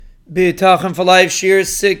B'tachon for Life, Shir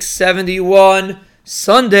 671,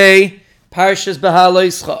 Sunday, Parshas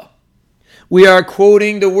Beha'aloscha. We are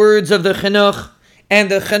quoting the words of the Chinuch, and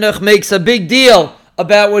the Chinuch makes a big deal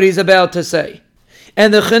about what he's about to say.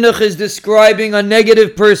 And the Chinuch is describing a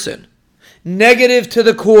negative person, negative to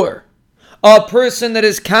the core, a person that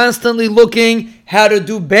is constantly looking how to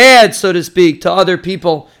do bad, so to speak, to other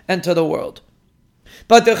people and to the world.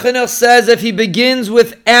 But the Chinuch says if he begins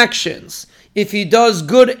with actions, if he does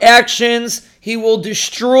good actions, he will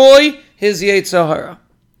destroy his Yetzer Hara.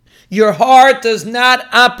 Your heart does not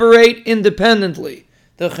operate independently,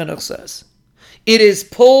 the Chinuch says. It is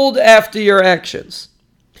pulled after your actions.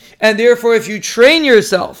 And therefore, if you train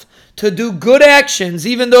yourself to do good actions,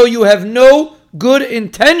 even though you have no good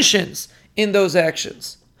intentions in those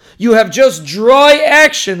actions, you have just dry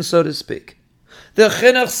action, so to speak, the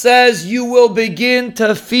Chinuch says you will begin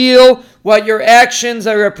to feel what your actions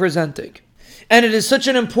are representing. And it is such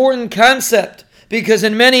an important concept because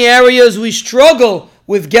in many areas we struggle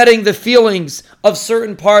with getting the feelings of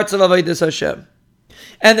certain parts of Avodas Hashem.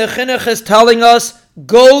 And the Chinuch is telling us,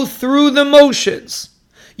 go through the motions.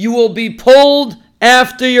 You will be pulled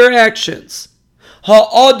after your actions.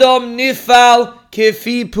 Ha'adam nifal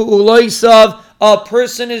kefi pu'uloisav. A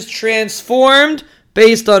person is transformed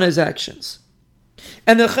based on his actions.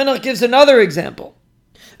 And the Chinuch gives another example.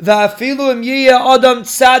 Va'afilu im yiyeh adam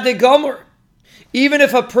tzadik gomer. Even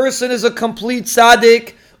if a person is a complete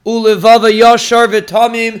tzaddik, ulevava yashar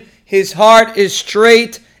v'tamim, his heart is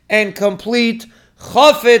straight and complete,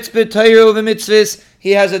 chafetz b'Torah u'v'mitzvos,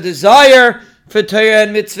 he has a desire for Torah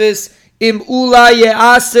and mitzvahs, im ula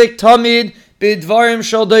ye'asik tamid b'dvarim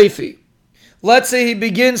shel doifi. Let's say he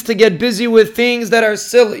begins to get busy with things that are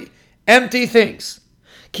silly, empty things.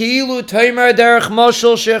 Ki'ilu taimer derech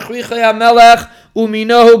mashal shechricha hamelech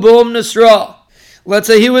uminahu b'om nisra. Let's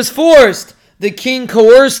say he was forced. The king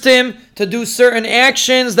coerced him to do certain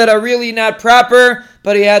actions that are really not proper,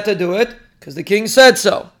 but he had to do it because the king said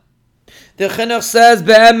so. The Chinuch says,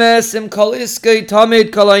 "Be'emes im kol iskei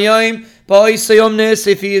tamid kol hayom ba'isei omnis."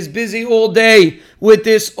 If he is busy all day with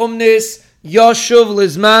this omnis, yashuv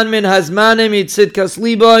lizman min hazmanim yitzidkas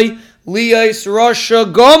libay liyais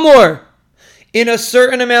rasha gomor. In a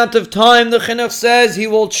certain amount of time, the Chinuch says he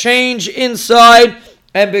will change inside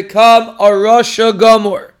and become a rasha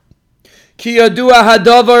gomor. Ki yadua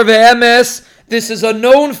hadavar ve'emes. This is a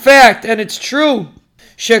known fact, and it's true.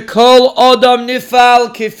 Shekol adam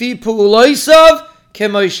nifal kefi pu'uloisav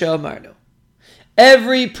k'moshe amarnu.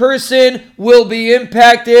 Every person will be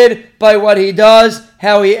impacted by what he does,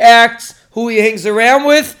 how he acts, who he hangs around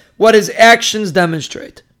with, what his actions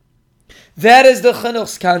demonstrate. That is the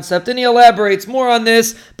Chinuch's concept, and he elaborates more on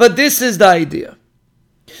this, but this is the idea.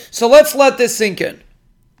 So let's let this sink in.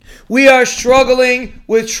 We are struggling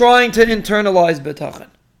with trying to internalize bitachon.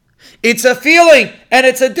 It's a feeling, and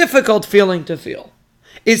it's a difficult feeling to feel,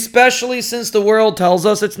 especially since the world tells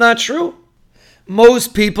us it's not true.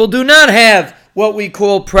 Most people do not have what we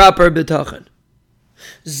call proper bitachon.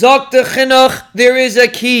 Zok the Chinuch, there is a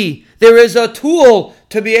key, there is a tool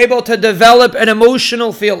to be able to develop an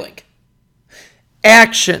emotional feeling.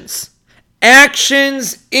 Actions.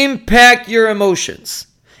 Actions impact your emotions.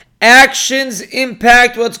 Actions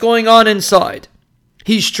impact what's going on inside.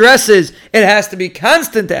 He stresses it has to be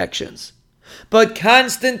constant actions. But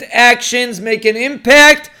constant actions make an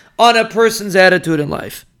impact on a person's attitude in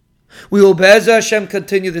life. We will, Be'ez Hashem,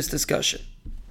 continue this discussion.